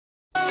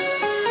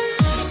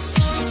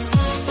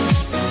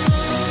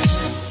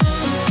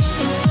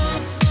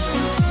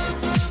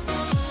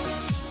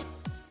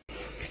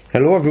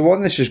Hello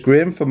everyone, this is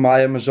Graham from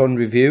my Amazon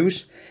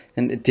reviews,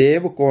 and today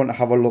we're going to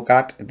have a look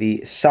at the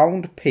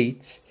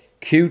SoundPeats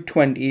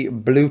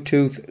Q20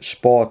 Bluetooth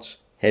sports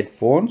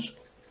headphones.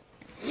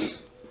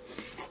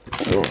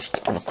 Just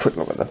have a quick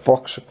look at the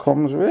box it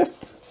comes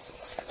with.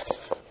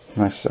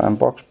 Nice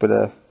box, bit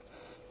of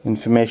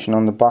information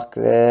on the back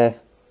there,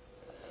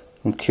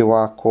 and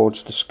QR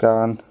codes to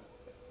scan.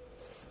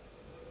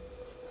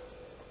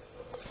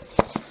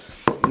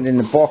 And in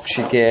the box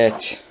you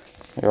get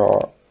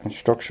your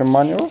instruction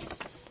manual.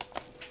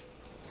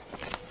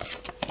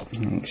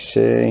 You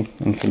see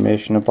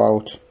information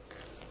about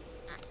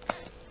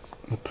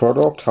the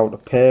product, how to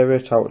pair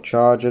it, how to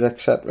charge it,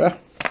 etc.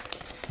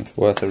 It's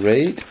worth a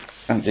read.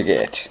 And you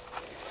get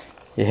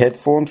your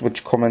headphones,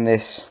 which come in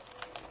this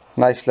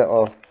nice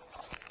little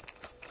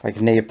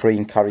like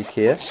neoprene carry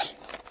case.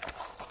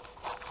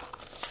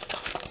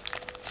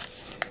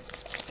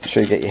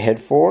 So you get your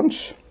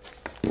headphones,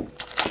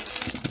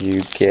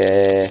 you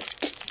get,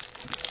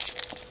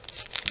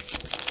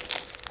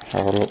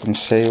 have a look and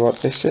see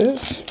what this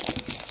is.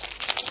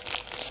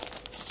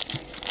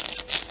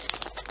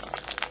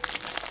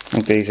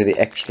 And these are the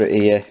extra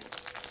ear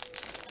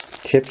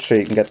tips so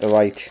you can get the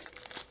right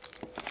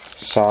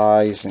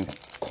size and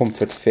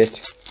comfort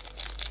fit.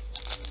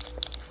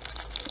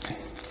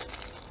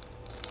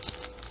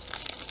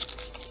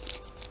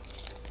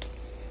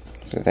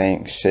 So there you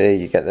can see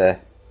you get the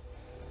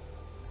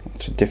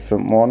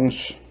different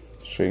ones.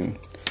 So you can,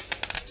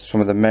 some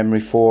of the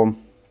memory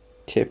foam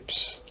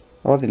tips.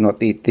 Oh, they're not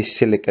the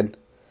silicone.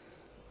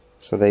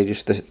 So they're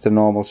just the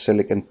normal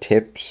silicone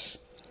tips,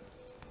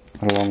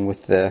 along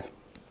with the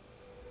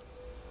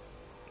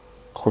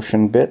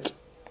cushion bit.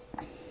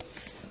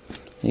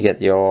 You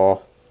get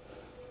your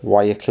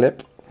wire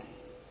clip.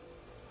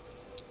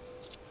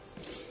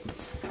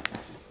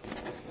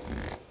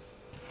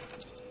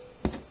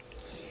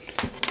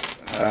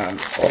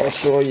 And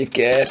also you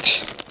get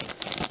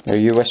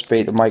your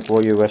USB to micro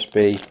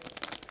USB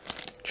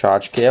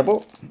charge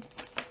cable.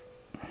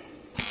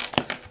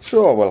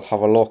 So we'll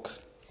have a look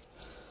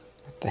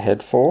at the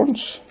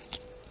headphones.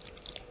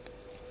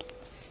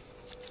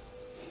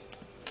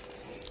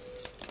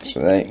 So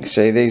there you can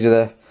see these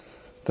are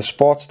the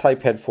sports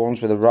type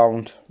headphones with a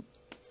round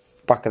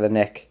back of the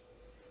neck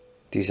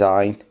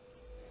design.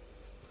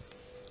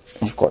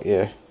 You've got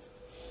your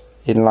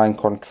inline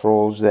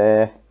controls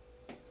there.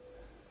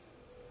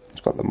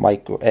 It's got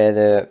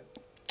the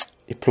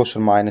your plus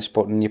and minus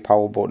button, your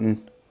power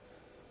button.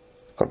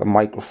 Got the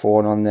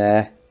microphone on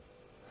there.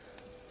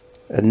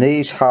 And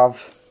these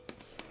have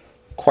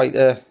quite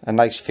a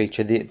nice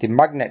feature. They're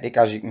magnetic,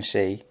 as you can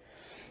see.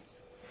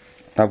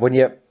 Now when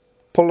you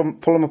pull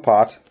them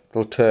apart,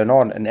 they'll turn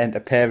on and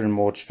enter pairing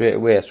mode straight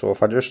away. So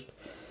if I just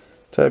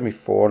turn my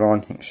phone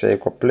on, you can see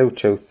I've got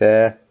Bluetooth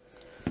there.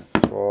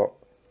 So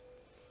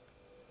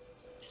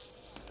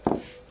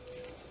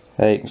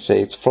there you can see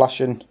it's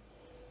flashing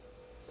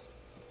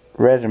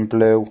red and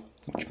blue,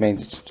 which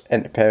means it's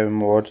enter pairing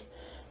mode.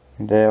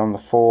 And there on the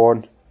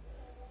phone,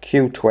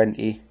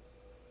 Q20.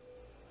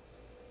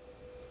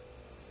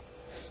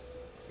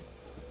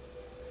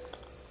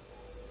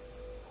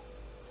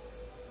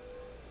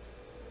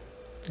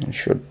 And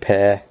should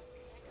pair.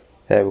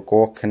 There we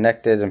go,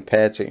 connected and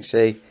paired. So you can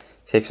see it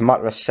takes a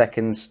matter of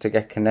seconds to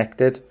get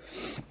connected.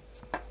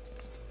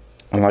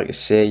 And like I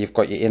say, you've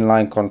got your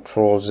inline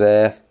controls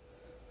there.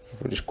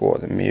 We'll just go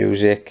to the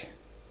music.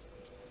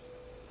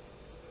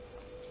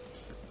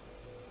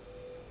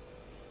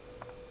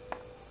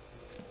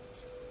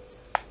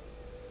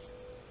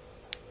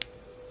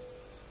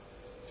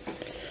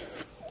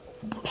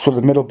 So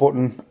the middle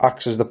button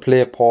acts as the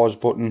play pause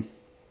button.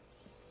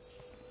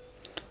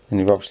 And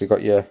you've obviously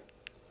got your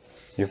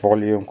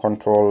volume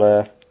control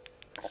there.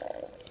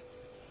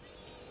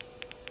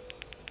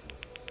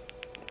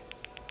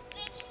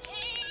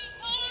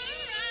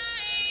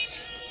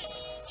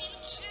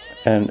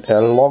 And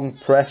a long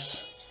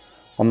press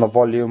on the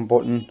volume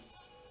button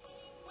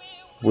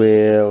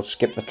will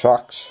skip the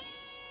tracks.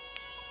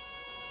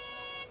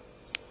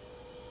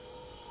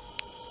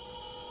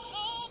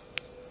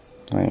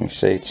 And you can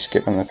see it's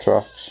skipping the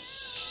tracks.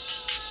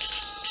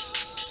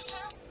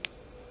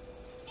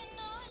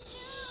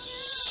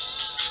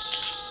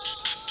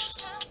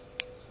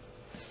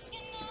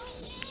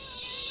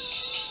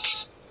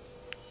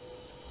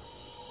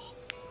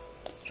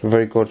 So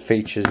very good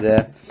features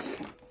there.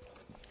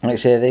 Like I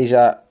say, these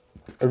are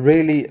a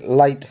really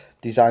light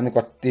design.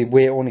 They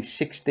weigh only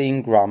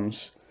 16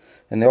 grams,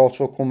 and they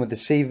also come with the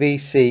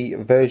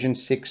CVC version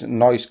 6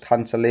 noise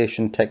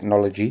cancellation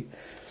technology.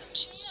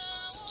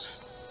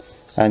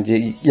 And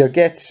you'll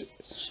get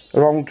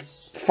around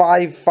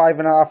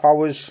 5.5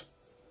 hours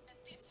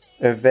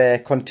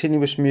of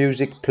continuous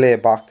music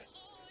playback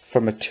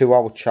from a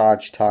 2-hour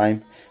charge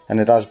time. And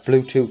it has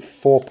Bluetooth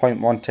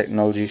 4.1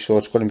 technology, so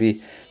it's going to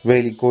be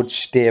really good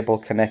stable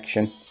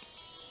connection.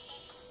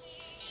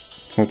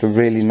 So it's a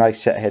really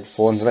nice set of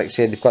headphones. Like I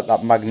say, they've got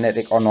that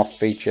magnetic on off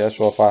feature,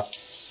 so if I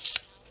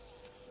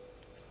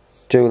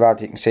do that,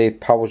 you can see it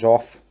powers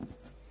off,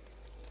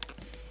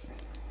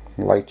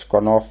 light's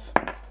gone off,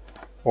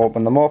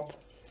 open them up,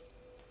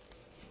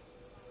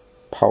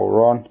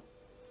 power on,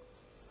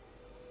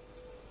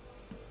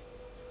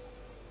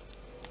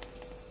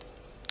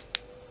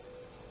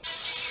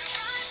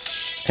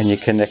 and you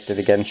connect it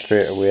again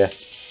straight away.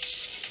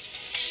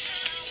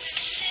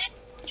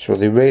 So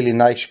they're really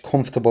nice,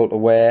 comfortable to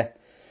wear.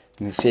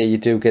 And you see you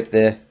do get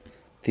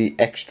the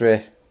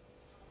extra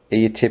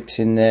ear tips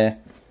in there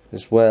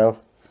as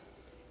well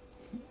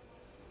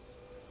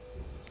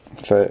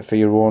for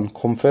your own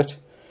comfort.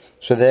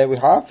 So there we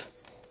have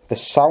the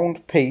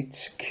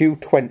SoundPeats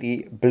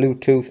Q20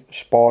 Bluetooth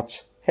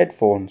Sports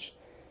headphones.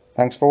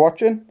 Thanks for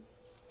watching.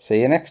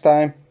 See you next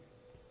time.